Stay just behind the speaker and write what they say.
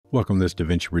Welcome to this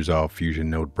DaVinci Resolve Fusion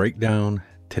node breakdown.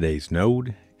 Today's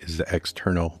node is the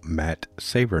external matte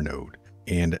saver node.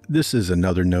 And this is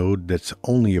another node that's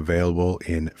only available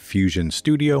in Fusion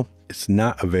Studio. It's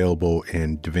not available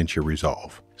in DaVinci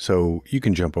Resolve. So you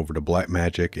can jump over to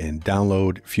Blackmagic and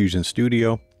download Fusion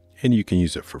Studio, and you can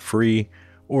use it for free.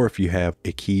 Or if you have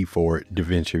a key for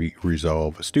DaVinci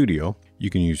Resolve Studio, you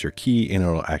can use your key and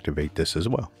it'll activate this as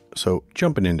well. So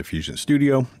jumping into Fusion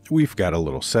Studio, we've got a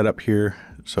little setup here.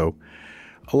 So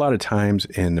a lot of times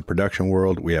in the production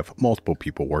world, we have multiple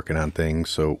people working on things.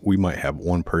 So we might have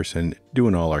one person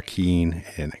doing all our keying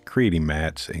and creating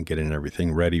mattes and getting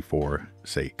everything ready for,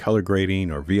 say, color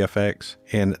grading or VFX.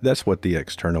 And that's what the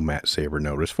external matte saver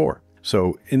node is for.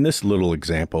 So in this little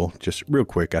example, just real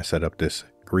quick, I set up this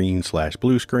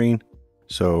green/blue screen.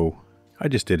 So I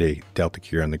just did a delta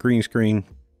key on the green screen,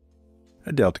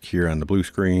 a delta key on the blue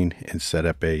screen, and set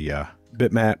up a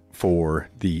bitmap for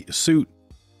the suit.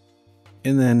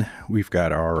 And then we've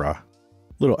got our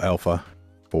little alpha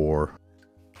for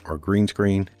our green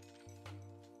screen,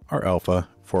 our alpha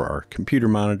for our computer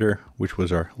monitor, which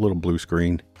was our little blue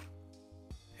screen,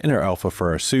 and our alpha for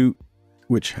our suit,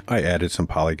 which I added some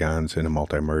polygons in a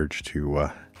multi-merge to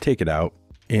take it out.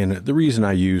 And the reason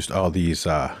I used all these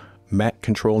matte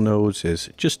control nodes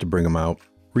is just to bring them out,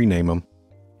 rename them,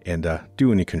 and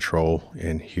do any control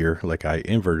in here. Like I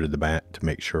inverted the matte to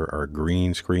make sure our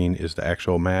green screen is the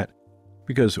actual matte,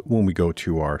 because when we go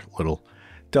to our little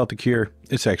delta key,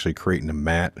 it's actually creating a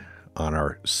matte on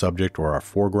our subject or our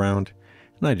foreground.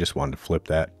 And I just wanted to flip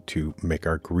that to make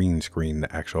our green screen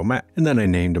the actual matte. And then I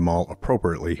named them all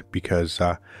appropriately because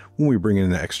when we bring in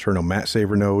the external matte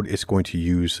saver node, it's going to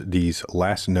use these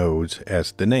last nodes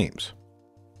as the names.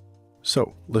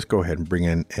 So let's go ahead and bring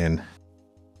in an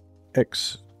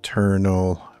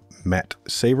external matte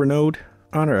saver node.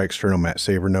 On our external matte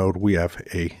saver node, we have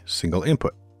a single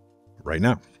input right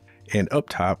now. And up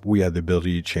top, we have the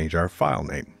ability to change our file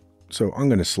name. So I'm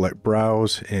going to select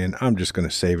browse, and I'm just going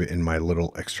to save it in my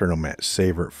little external matte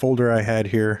saver folder I had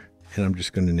here. And I'm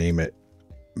just going to name it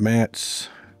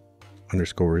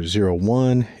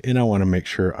mattes_01. And I want to make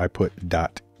sure I put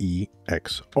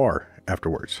 .exr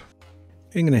afterwards.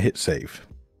 I'm going to hit save.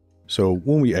 So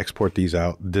when we export these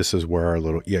out, this is where our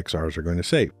little EXRs are going to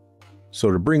save.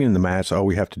 So to bring in the mattes, all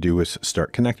we have to do is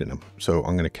start connecting them. So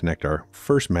I'm going to connect our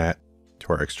first matte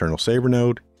to our external saver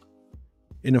node.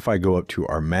 And if I go up to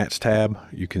our mattes tab,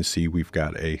 you can see we've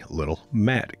got a little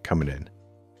matte coming in.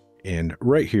 And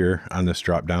right here on this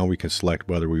drop down, we can select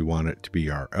whether we want it to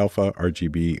be our alpha,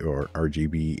 RGB, or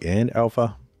RGB and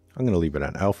alpha. I'm going to leave it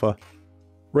on alpha.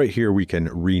 Right here, we can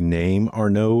rename our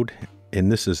node.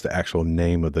 And this is the actual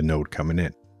name of the node coming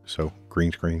in. So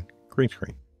green screen, green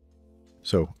screen.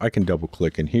 So I can double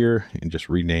click in here and just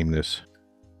rename this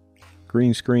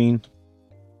green screen.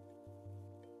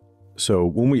 So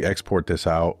when we export this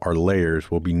out, our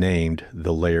layers will be named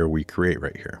the layer we create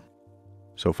right here.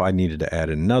 So if I needed to add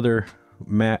another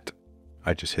matte,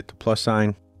 I just hit the plus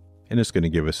sign and it's going to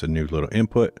give us a new little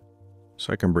input.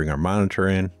 So I can bring our monitor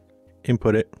in,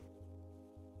 input it.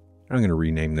 I'm going to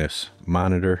rename this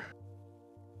monitor.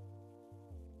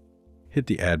 Hit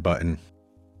the add button.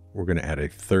 We're going to add a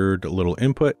third little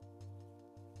input.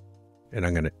 And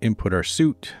I'm going to input our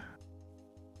suit.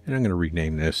 And I'm going to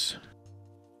rename this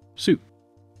suit.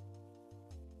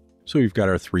 So we've got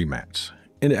our three mattes.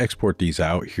 And to export these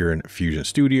out here in Fusion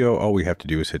Studio, all we have to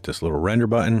do is hit this little render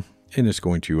button. And it's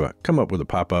going to come up with a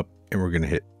pop-up. And we're going to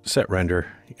hit set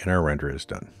render. And our render is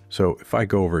done. So if I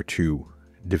go over to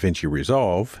DaVinci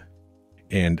Resolve,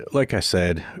 and like I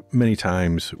said, many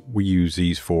times we use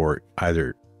these for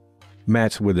either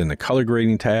mattes within the color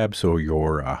grading tab. So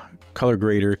your color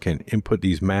grader can input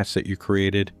these mattes that you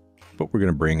created, but we're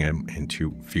going to bring them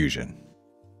into Fusion.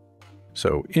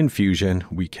 So in Fusion,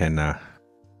 we can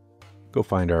go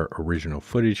find our original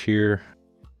footage here,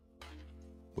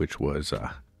 which was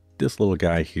this little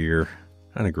guy here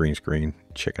on a green screen,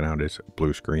 checking out his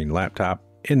blue screen laptop.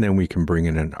 And then we can bring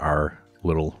in our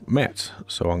little mattes.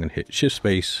 So I'm going to hit shift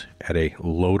space at a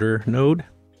loader node,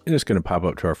 and it's going to pop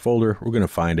up to our folder. We're going to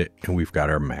find it, and we've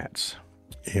got our mattes.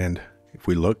 And if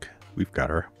we look, we've got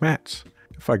our mattes.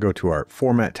 If I go to our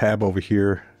format tab over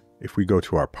here, if we go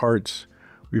to our parts,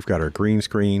 we've got our green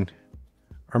screen,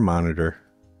 our monitor,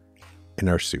 and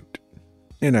our suit.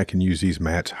 And I can use these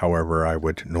mattes however I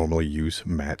would normally use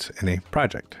mattes in a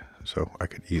project. So I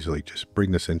could easily just bring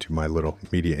this into my little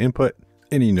media input.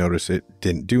 And you notice it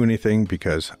didn't do anything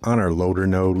because on our loader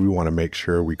node, we want to make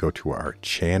sure we go to our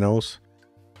channels.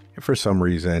 And for some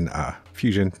reason,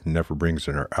 Fusion never brings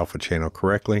in our alpha channel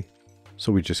correctly.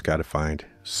 So we just got to find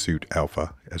suit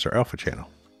alpha as our alpha channel.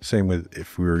 Same with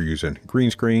if we were using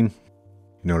green screen.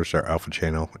 Notice our alpha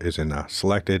channel isn't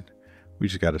selected. We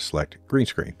just got to select green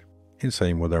screen. And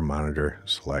same with our monitor,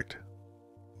 select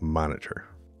monitor.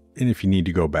 And if you need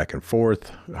to go back and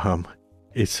forth,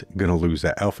 it's going to lose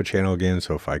that alpha channel again.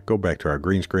 So if I go back to our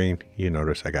green screen, you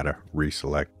notice I got to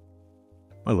reselect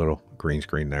my little green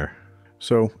screen there.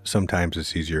 So sometimes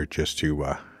it's easier just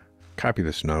to copy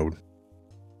this node,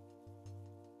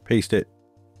 paste it,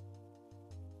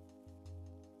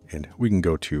 and we can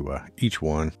go to each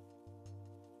one,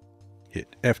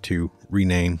 hit F2,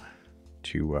 rename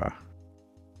to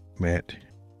matte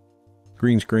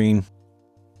green screen,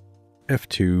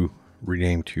 F2,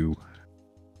 rename to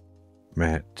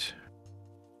matte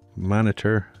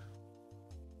monitor,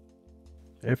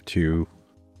 F2,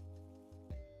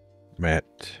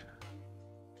 matte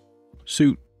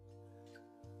suit.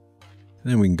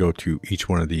 And then we can go to each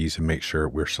one of these and make sure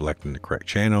we're selecting the correct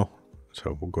channel.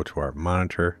 So we'll go to our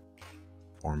monitor,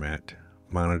 format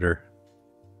monitor,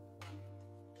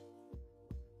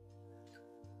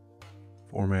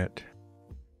 format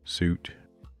suit,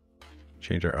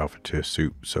 change our alpha to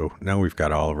suit. So now we've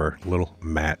got all of our little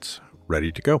mats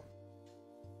ready to go.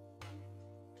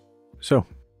 So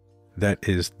that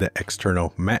is the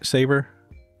external matte saver.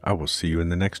 I will see you in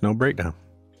the next node breakdown.